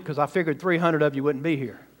last week, because I figured 300 of you wouldn't be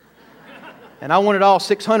here. And I wanted all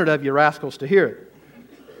 600 of you rascals to hear it.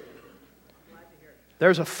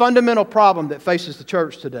 There's a fundamental problem that faces the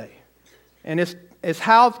church today. And it's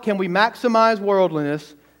how can we maximize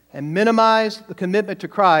worldliness and minimize the commitment to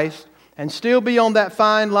Christ and still be on that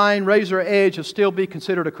fine line, razor edge of still be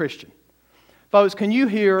considered a Christian. Folks, can you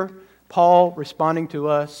hear Paul responding to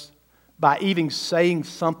us by even saying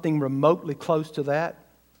something remotely close to that?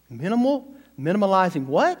 Minimalizing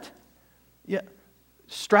what? Yeah,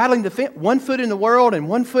 straddling the fence, 1 foot in the world and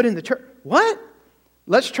 1 foot in the church. What?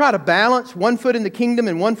 Let's try to balance 1 foot in the kingdom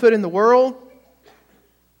and 1 foot in the world.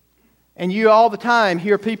 And you all the time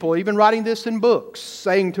hear people, even writing this in books,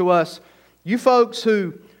 saying to us, you folks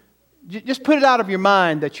who, just put it out of your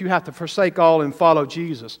mind that you have to forsake all and follow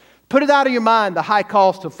Jesus. Put it out of your mind the high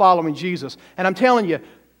cost of following Jesus. And I'm telling you,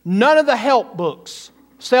 none of the help books,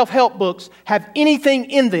 self-help books, have anything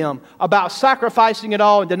in them about sacrificing it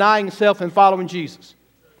all and denying self and following Jesus.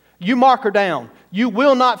 You mark her down. You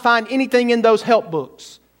will not find anything in those help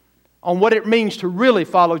books on what it means to really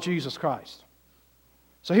follow Jesus Christ.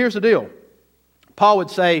 So here's the deal. Paul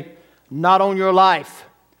would say, not on your life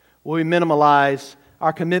will we minimalize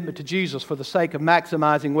our commitment to Jesus for the sake of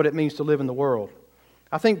maximizing what it means to live in the world.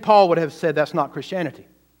 I think Paul would have said that's not Christianity.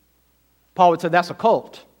 Paul would say that's a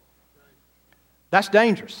cult. That's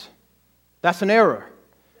dangerous. That's an error.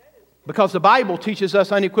 Because the Bible teaches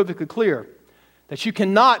us unequivocally clear that you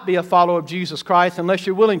cannot be a follower of Jesus Christ unless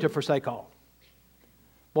you're willing to forsake all.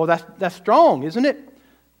 Well, that's strong, isn't it?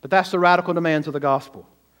 But that's the radical demands of the gospel.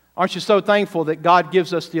 Aren't you so thankful that God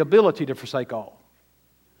gives us the ability to forsake all?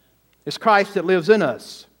 It's Christ that lives in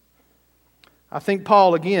us. I think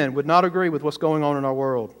Paul, again, would not agree with what's going on in our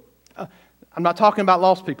world. I'm not talking about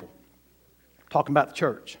lost people. I'm talking about the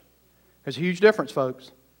church. There's a huge difference,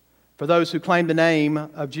 folks, for those who claim the name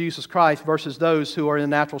of Jesus Christ versus those who are in a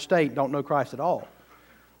natural state and don't know Christ at all.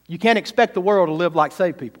 You can't expect the world to live like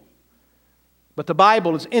saved people. But the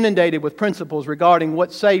Bible is inundated with principles regarding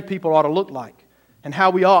what saved people ought to look like and how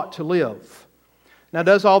we ought to live. Now,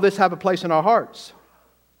 does all this have a place in our hearts?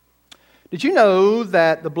 Did you know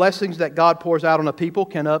that the blessings that God pours out on a people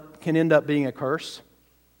can end up being a curse?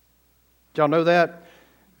 Did y'all know that?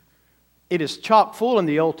 It is chock full in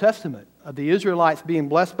the Old Testament of the Israelites being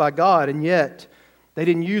blessed by God, and yet they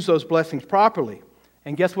didn't use those blessings properly.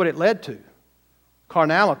 And guess what it led to?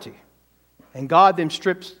 Carnality. And God then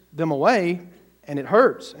strips them away, and it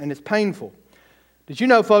hurts, and it's painful. Did you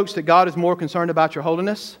know, folks, that God is more concerned about your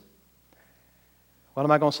holiness? What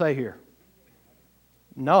am I going to say here?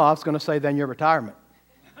 No, I was going to say than your retirement.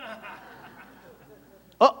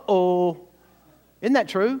 Uh-oh. Isn't that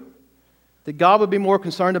true? That God would be more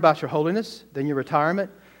concerned about your holiness than your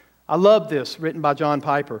retirement? I love this, written by John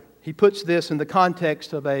Piper. He puts this in the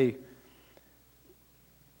context of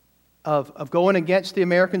going against the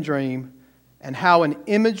American dream and how an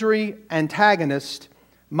imagery antagonist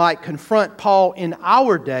might confront Paul in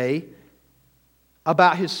our day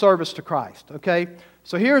about his service to Christ. Okay?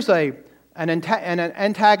 So here's an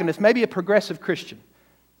antagonist, maybe a progressive Christian,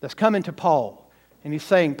 that's coming to Paul. And he's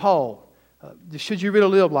saying, Paul, should you really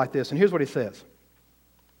live like this? And here's what he says.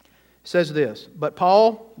 He says this, but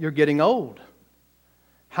Paul, you're getting old.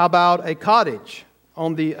 How about a cottage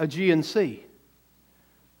on the Aegean Sea?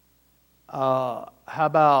 How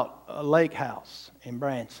about a lake house in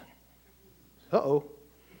Branson? Uh-oh.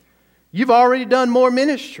 You've already done more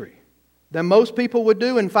ministry than most people would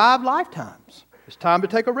do in 5 lifetimes. It's time to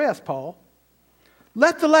take a rest, Paul.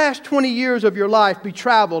 Let the last 20 years of your life be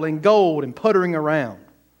travel and gold and puttering around.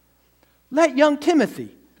 Let young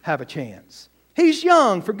Timothy have a chance. He's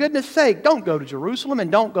young, for goodness sake. Don't go to Jerusalem and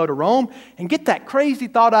don't go to Rome, and get that crazy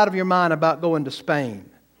thought out of your mind about going to Spain.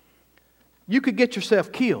 You could get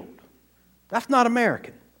yourself killed. That's not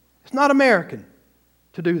American. It's not American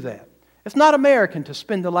to do that. It's not American to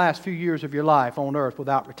spend the last few years of your life on earth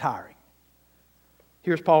without retiring.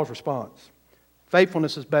 Here's Paul's response.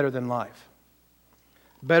 Faithfulness is better than life.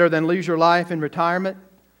 Better than leisure life in retirement.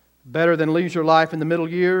 Better than leisure life in the middle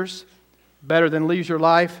years. Better than leisure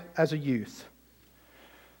life as a youth.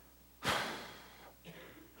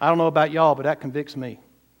 I don't know about y'all, but that convicts me.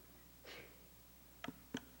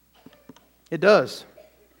 It does.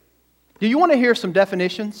 Do you want to hear some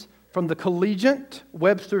definitions from the Collegiate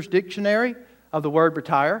Webster's Dictionary of the word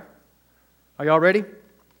retire? Are y'all ready?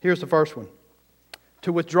 Here's the first one.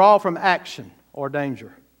 To withdraw from action or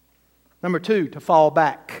danger. Number 2, to fall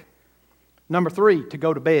back. Number 3, to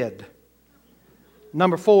go to bed.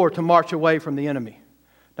 Number 4, to march away from the enemy.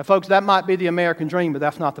 Now, folks, that might be the American dream, but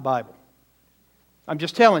that's not the Bible. I'm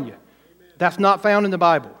just telling you. That's not found in the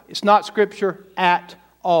Bible. It's not Scripture at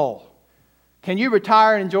all. Can you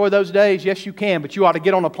retire and enjoy those days? Yes, you can, but you ought to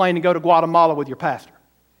get on a plane and go to Guatemala with your pastor.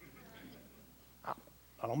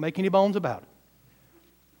 I don't make any bones about it.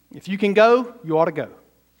 If you can go, you ought to go.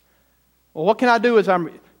 Well, what can I do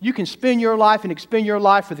you can spend your life and expend your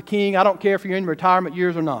life for the King. I don't care if you're in retirement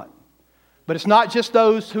years or not. But it's not just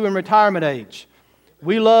those who are in retirement age.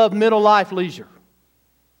 We love middle life leisure.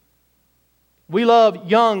 We love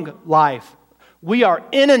young life. We are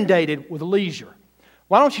inundated with leisure.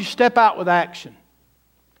 Why don't you step out with action?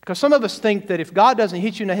 Because some of us think that if God doesn't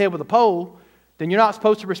hit you in the head with a pole, then you're not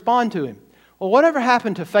supposed to respond to Him. Well, whatever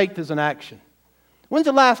happened to faith as an action? When's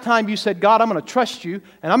the last time you said, God, I'm going to trust you,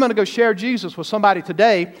 and I'm going to go share Jesus with somebody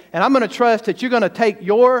today, and I'm going to trust that you're going to take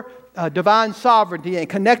your divine sovereignty and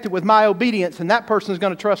connect it with my obedience, and that person is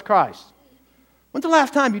going to trust Christ? When's the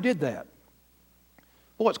last time you did that?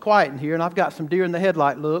 Boy, it's quiet in here, and I've got some deer in the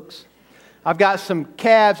headlight looks. I've got some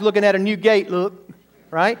calves looking at a new gate look,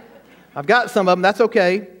 right? I've got some of them. That's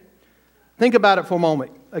okay. Think about it for a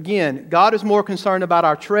moment. Again, God is more concerned about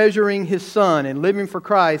our treasuring His Son and living for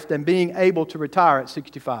Christ than being able to retire at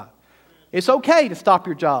 65. It's okay to stop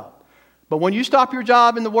your job. But when you stop your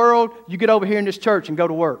job in the world, you get over here in this church and go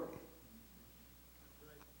to work.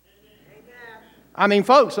 I mean,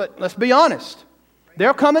 folks, let's be honest.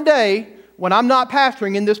 There'll come a day when I'm not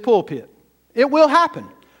pastoring in this pulpit. It will happen.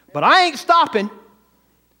 But I ain't stopping.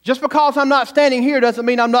 Just because I'm not standing here doesn't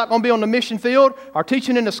mean I'm not going to be on the mission field or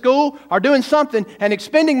teaching in the school or doing something and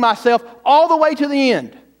expending myself all the way to the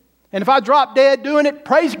end. And if I drop dead doing it,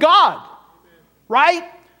 praise God. Right?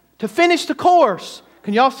 To finish the course.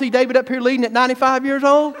 Can y'all see David up here leading at 95 years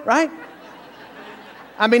old? Right?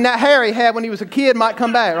 I mean, that hair he had when he was a kid might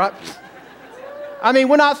come back, right? I mean,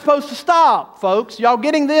 we're not supposed to stop, folks. Y'all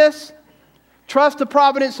getting this? Trust the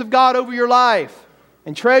providence of God over your life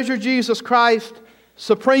and treasure Jesus Christ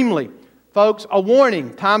supremely. Folks, a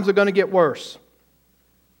warning, times are going to get worse.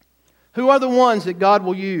 Who are the ones that God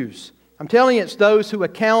will use? I'm telling you, it's those who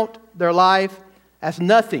account their life as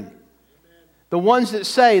nothing. The ones that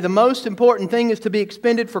say the most important thing is to be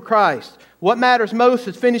expended for Christ. What matters most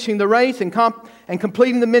is finishing the race and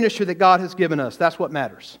completing the ministry that God has given us. That's what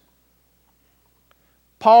matters.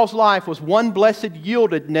 Paul's life was one blessed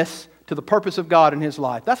yieldedness to the purpose of God in his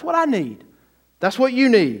life. That's what I need. That's what you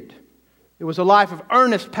need. It was a life of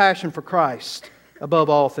earnest passion for Christ above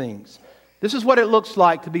all things. This is what it looks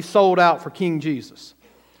like to be sold out for King Jesus.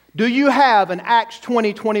 Do you have an Acts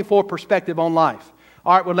 20:24 perspective on life?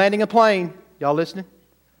 All right, we're landing a plane. Y'all listening?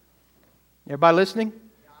 Everybody listening?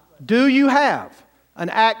 Do you have an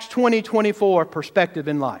Acts 20:24 perspective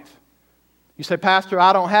in life? You say, Pastor,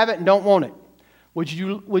 I don't have it and don't want it. Would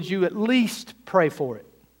you at least pray for it?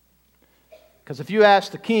 Because if you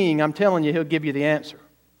ask the King, I'm telling you, He'll give you the answer.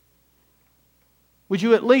 Would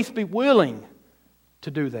you at least be willing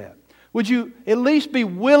to do that? Would you at least be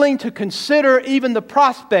willing to consider even the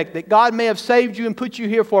prospect that God may have saved you and put you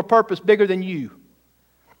here for a purpose bigger than you?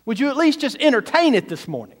 Would you at least just entertain it this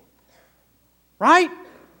morning? Right?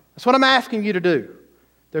 That's what I'm asking you to do.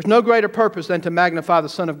 There's no greater purpose than to magnify the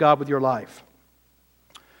Son of God with your life.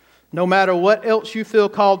 No matter what else you feel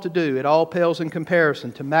called to do, it all pales in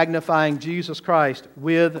comparison to magnifying Jesus Christ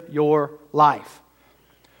with your life.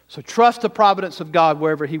 So trust the providence of God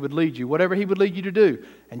wherever He would lead you, whatever He would lead you to do.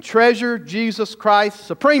 And treasure Jesus Christ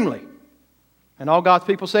supremely. And all God's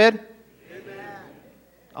people said? Amen.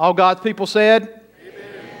 All God's people said?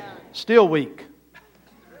 Amen. Still weak.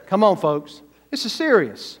 Come on, folks. This is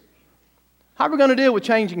serious. How are we going to deal with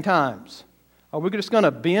changing times? Are we just going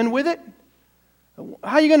to bend with it?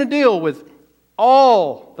 How are you going to deal with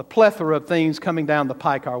all the plethora of things coming down the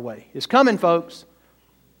pike our way? It's coming, folks.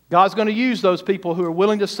 God's going to use those people who are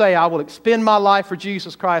willing to say, I will expend my life for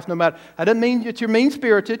Jesus Christ no matter. That doesn't mean that you're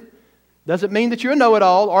mean-spirited. Doesn't mean that you're a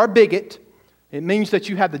know-it-all or a bigot. It means that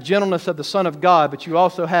you have the gentleness of the Son of God, but you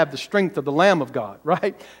also have the strength of the Lamb of God,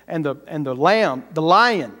 right? And the Lamb, the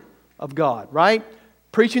Lion of God, right?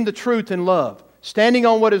 Preaching the truth in love. Standing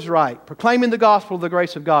on what is right. Proclaiming the gospel of the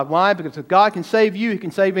grace of God. Why? Because if God can save you, He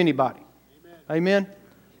can save anybody. Amen?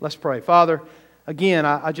 Let's pray. Father, again,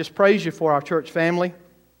 I just praise You for our church family.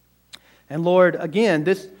 And Lord, again,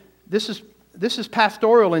 this is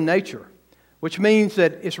pastoral in nature, which means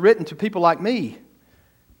that it's written to people like me.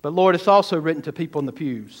 But Lord, it's also written to people in the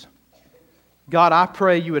pews. God, I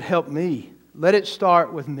pray You would help me. Let it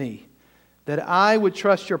start with me. That I would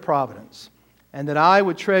trust Your providence. And that I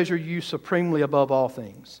would treasure You supremely above all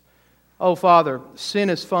things. Oh, Father, sin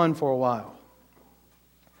is fun for a while.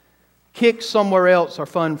 Kicks somewhere else are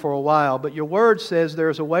fun for a while, but Your Word says there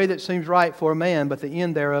is a way that seems right for a man, but the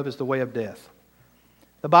end thereof is the way of death.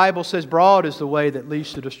 The Bible says broad is the way that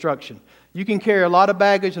leads to destruction. You can carry a lot of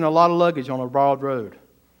baggage and a lot of luggage on a broad road.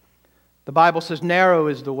 The Bible says narrow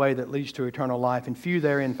is the way that leads to eternal life, and few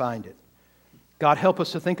therein find it. God, help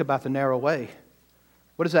us to think about the narrow way.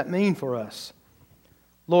 What does that mean for us?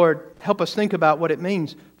 Lord, help us think about what it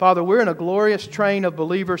means. Father, we're in a glorious train of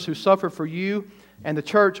believers who suffer for You, and the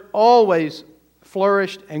church always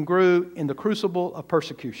flourished and grew in the crucible of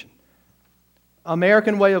persecution.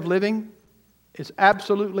 American way of living is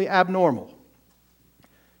absolutely abnormal.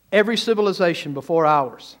 Every civilization before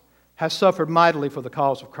ours has suffered mightily for the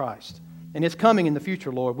cause of Christ. And it's coming in the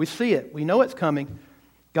future, Lord. We see it. We know it's coming.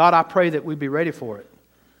 God, I pray that we be ready for it.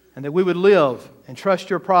 and that we would live and trust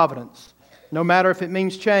Your providence, no matter if it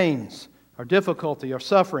means chains or difficulty or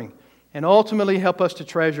suffering, and ultimately help us to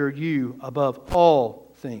treasure You above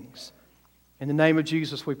all things. In the name of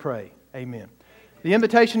Jesus we pray. Amen. The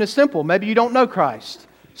invitation is simple. Maybe you don't know Christ,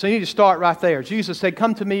 so you need to start right there. Jesus said,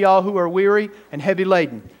 "Come to me, all who are weary and heavy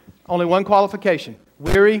laden." Only one qualification: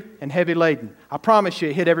 weary and heavy laden. I promise you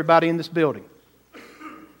it hit everybody in this building.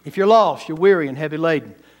 If you're lost, you're weary and heavy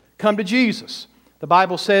laden, come to Jesus. The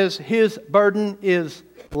Bible says His burden is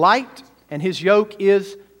light and His yoke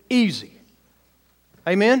is easy.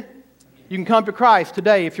 Amen? You can come to Christ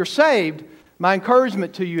today. If you're saved, my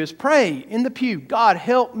encouragement to you is pray in the pew, "God,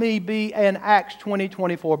 help me be an Acts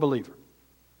 20:24 believer."